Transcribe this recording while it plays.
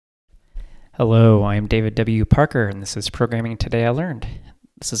Hello, I'm David W. Parker, and this is Programming Today I Learned.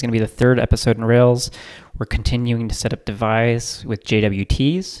 This is going to be the third episode in Rails. We're continuing to set up devise with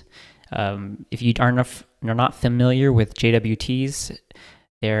JWTs. If you are not familiar with JWTs,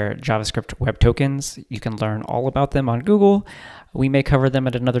 they're JavaScript web tokens. You can learn all about them on Google. We may cover them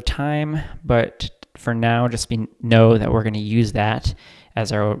at another time, but for now, just know that we're going to use that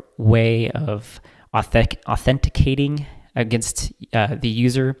as our way of authenticating against the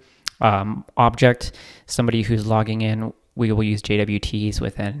user object, somebody who's logging in. We will use JWTs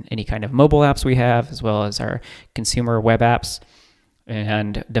within any kind of mobile apps we have, as well as our consumer web apps.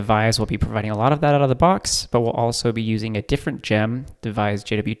 And devise will be providing a lot of that out of the box, but we'll also be using a different gem,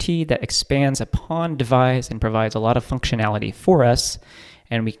 devise-jwt, that expands upon devise and provides a lot of functionality for us.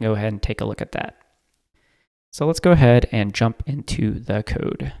 And we can go ahead and take a look at that. So let's go ahead and jump into the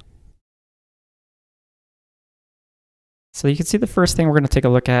code. So you can see the first thing we're going to take a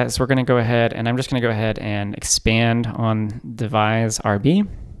look at is we're going to go ahead, and I'm just going to go ahead and expand on devise RB.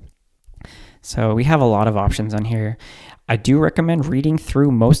 So we have a lot of options on here. I do recommend reading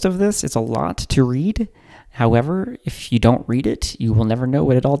through most of this. It's a lot to read. However, if you don't read it, you will never know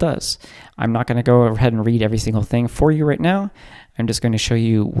what it all does. I'm not going to go ahead and read every single thing for you right now. I'm just going to show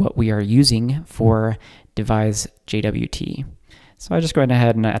you what we are using for devise JWT. So I just go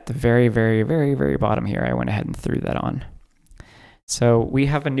ahead and at the very bottom here, I went ahead and threw that on. So we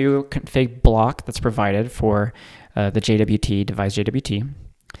have a new config block that's provided for the JWT, devise JWT.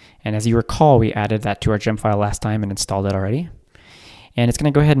 And as you recall, we added that to our gem file last time and installed it already. And it's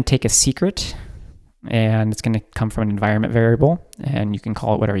going to go ahead and take a secret, and it's going to come from an environment variable, and you can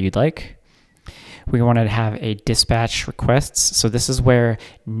call it whatever you'd like. We want to have a dispatch requests. So this is where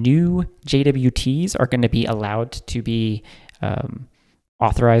new JWTs are going to be allowed to be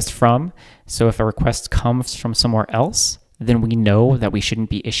authorized from. So if a request comes from somewhere else, then we know that we shouldn't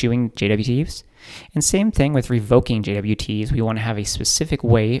be issuing JWTs. And same thing with revoking JWTs. We want to have a specific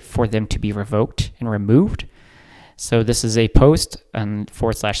way for them to be revoked and removed. So this is a post and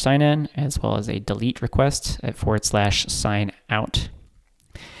 /sign-in, as well as a delete request at /sign-out.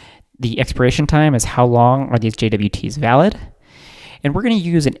 The expiration time is how long are these JWTs valid. And we're going to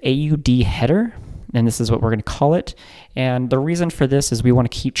use an AUD header, and this is what we're going to call it. And the reason for this is we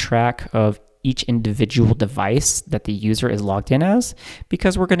want to keep track of each individual device that the user is logged in as,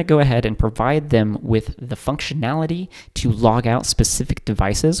 because we're going to go ahead and provide them with the functionality to log out specific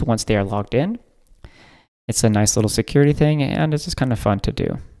devices once they are logged in. It's a nice little security thing, and it's just kind of fun to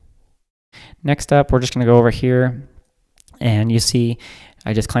do. Next up, we're just going to go over here, and you see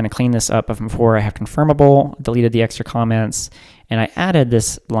I just kind of cleaned this up before. I have confirmable, deleted the extra comments, and I added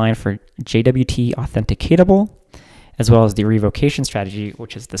this line for JWT authenticatable, as well as the revocation strategy,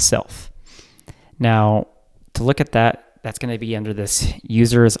 which is the self. Now, to look at that, that's going to be under this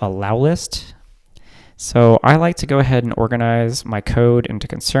user's Allowlist. So I like to go ahead and organize my code into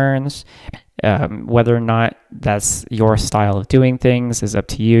concerns. Whether or not that's your style of doing things is up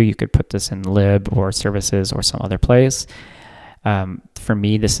to you. You could put this in lib or services or some other place. For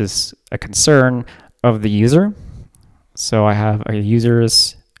me, this is a concern of the user. So I have a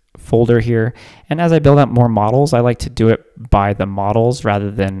users folder here, and as I build out more models, I like to do it by the models rather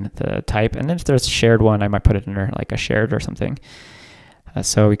than the type. And then if there's a shared one, I might put it in there like a shared or something.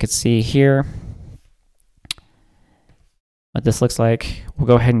 So we could see here what this looks like. We'll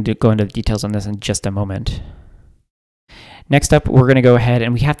go ahead and go into the details on this in just a moment. Next up, we're going to go ahead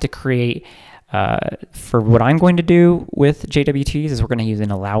and we have to create, for what I'm going to do with JWTs is we're going to use an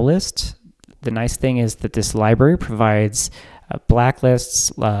Allowlist. The nice thing is that this library provides blacklists,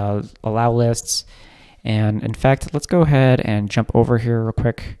 Allowlists, and in fact, let's go ahead and jump over here real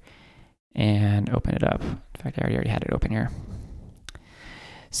quick and open it up. In fact, I already had it open here.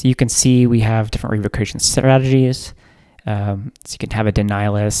 So you can see we have different revocation strategies. So you can have a deny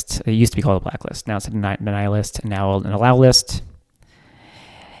list. It used to be called a blacklist. Now it's a deny list, and now an allow list.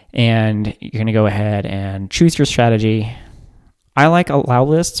 And you're going to go ahead and choose your strategy. I like allow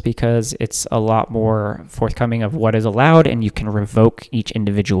lists because it's a lot more forthcoming of what is allowed, and you can revoke each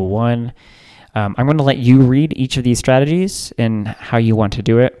individual one. I'm going to let you read each of these strategies and how you want to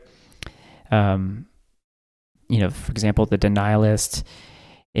do it. For example, the deny list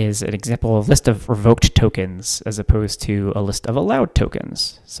is an example of a list of revoked tokens as opposed to a list of allowed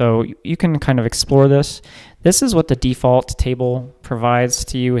tokens. So you can kind of explore this. This is what the default table provides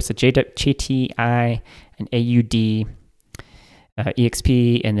to you. It's a JWT, an AUD,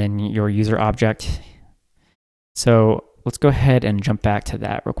 EXP, and then your user object. So let's go ahead and jump back to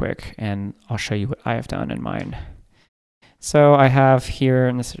that real quick, and I'll show you what I have done in mine. So I have here,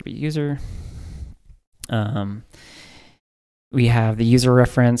 and this would be user. We have the user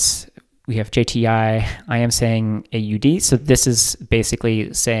reference. we have JTI. I am saying AUD. So this is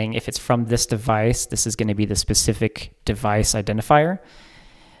basically saying if it's from this device, this is going to be the specific device identifier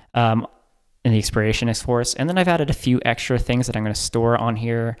in the expiration X-Force. And then I've added a few extra things that I'm going to store on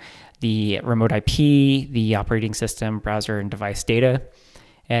here: the remote IP, the operating system, browser, and device data.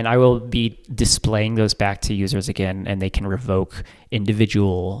 And I will be displaying those back to users again, and they can revoke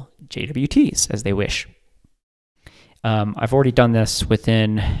individual JWTs as they wish. I've already done this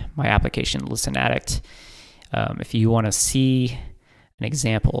within my application Listen Addict. If you want to see an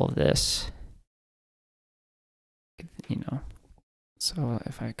example of this, so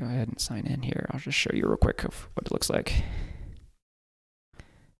if I go ahead and sign in here, I'll just show you real quick of what it looks like.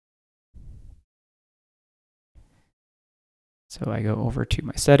 So I go over to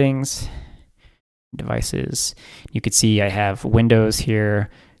my settings, devices. You can see I have Windows here,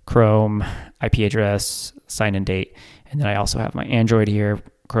 Chrome, IP address, sign-in date, and then I also have my Android here,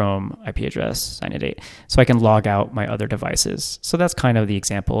 Chrome, IP address, sign-in date. So I can log out my other devices. So that's kind of the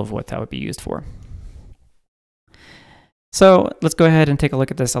example of what that would be used for. So let's go ahead and take a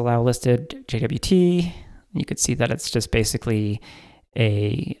look at this allow listed JWT. You can see that it's just basically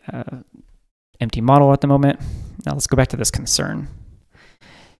a empty model at the moment. Now let's go back to this concern.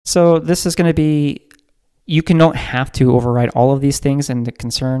 So this is going to be, you don't have to override all of these things in the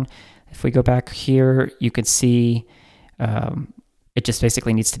concern. If we go back here, you can see it just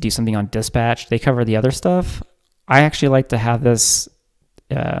basically needs to do something on dispatch. They cover the other stuff. I actually like to have this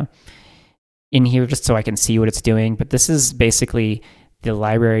in here just so I can see what it's doing. But this is basically the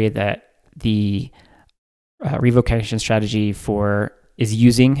library that the revocation strategy is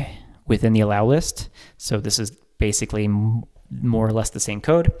using within the allow list. So this is basically more or less the same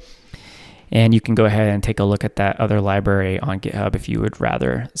code. And you can go ahead and take a look at that other library on GitHub if you would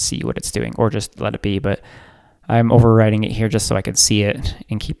rather see what it's doing, or just let it be. But I'm overwriting it here just so I can see it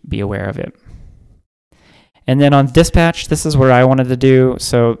and be aware of it. And then on dispatch, this is what I wanted to do.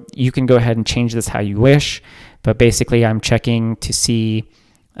 So you can go ahead and change this how you wish. But basically, I'm checking to see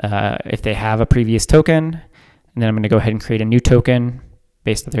if they have a previous token. And then I'm going to go ahead and create a new token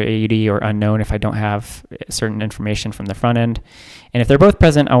based on their AUD or unknown if I don't have certain information from the front end. And if they're both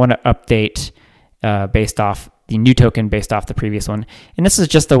present, I want to update based off the new token based off the previous one. And this is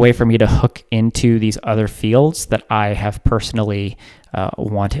just a way for me to hook into these other fields that I have personally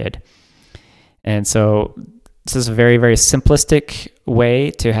wanted. And so this is a very, very simplistic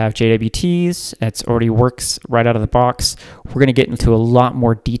way to have JWTs. It already works right out of the box. We're going to get into a lot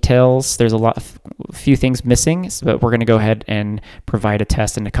more details. There's a few things missing, but we're going to go ahead and provide a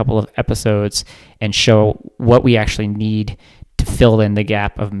test in a couple of episodes and show what we actually need to fill in the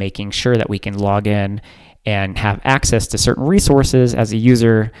gap of making sure that we can log in and have access to certain resources as a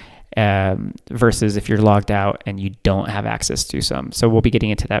user versus if you're logged out and you don't have access to some. So we'll be getting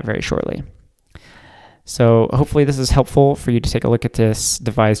into that very shortly. So hopefully this is helpful for you to take a look at this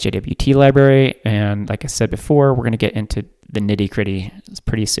devise-jwt library. And like I said before, we're going to get into the nitty-gritty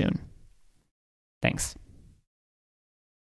pretty soon. Thanks.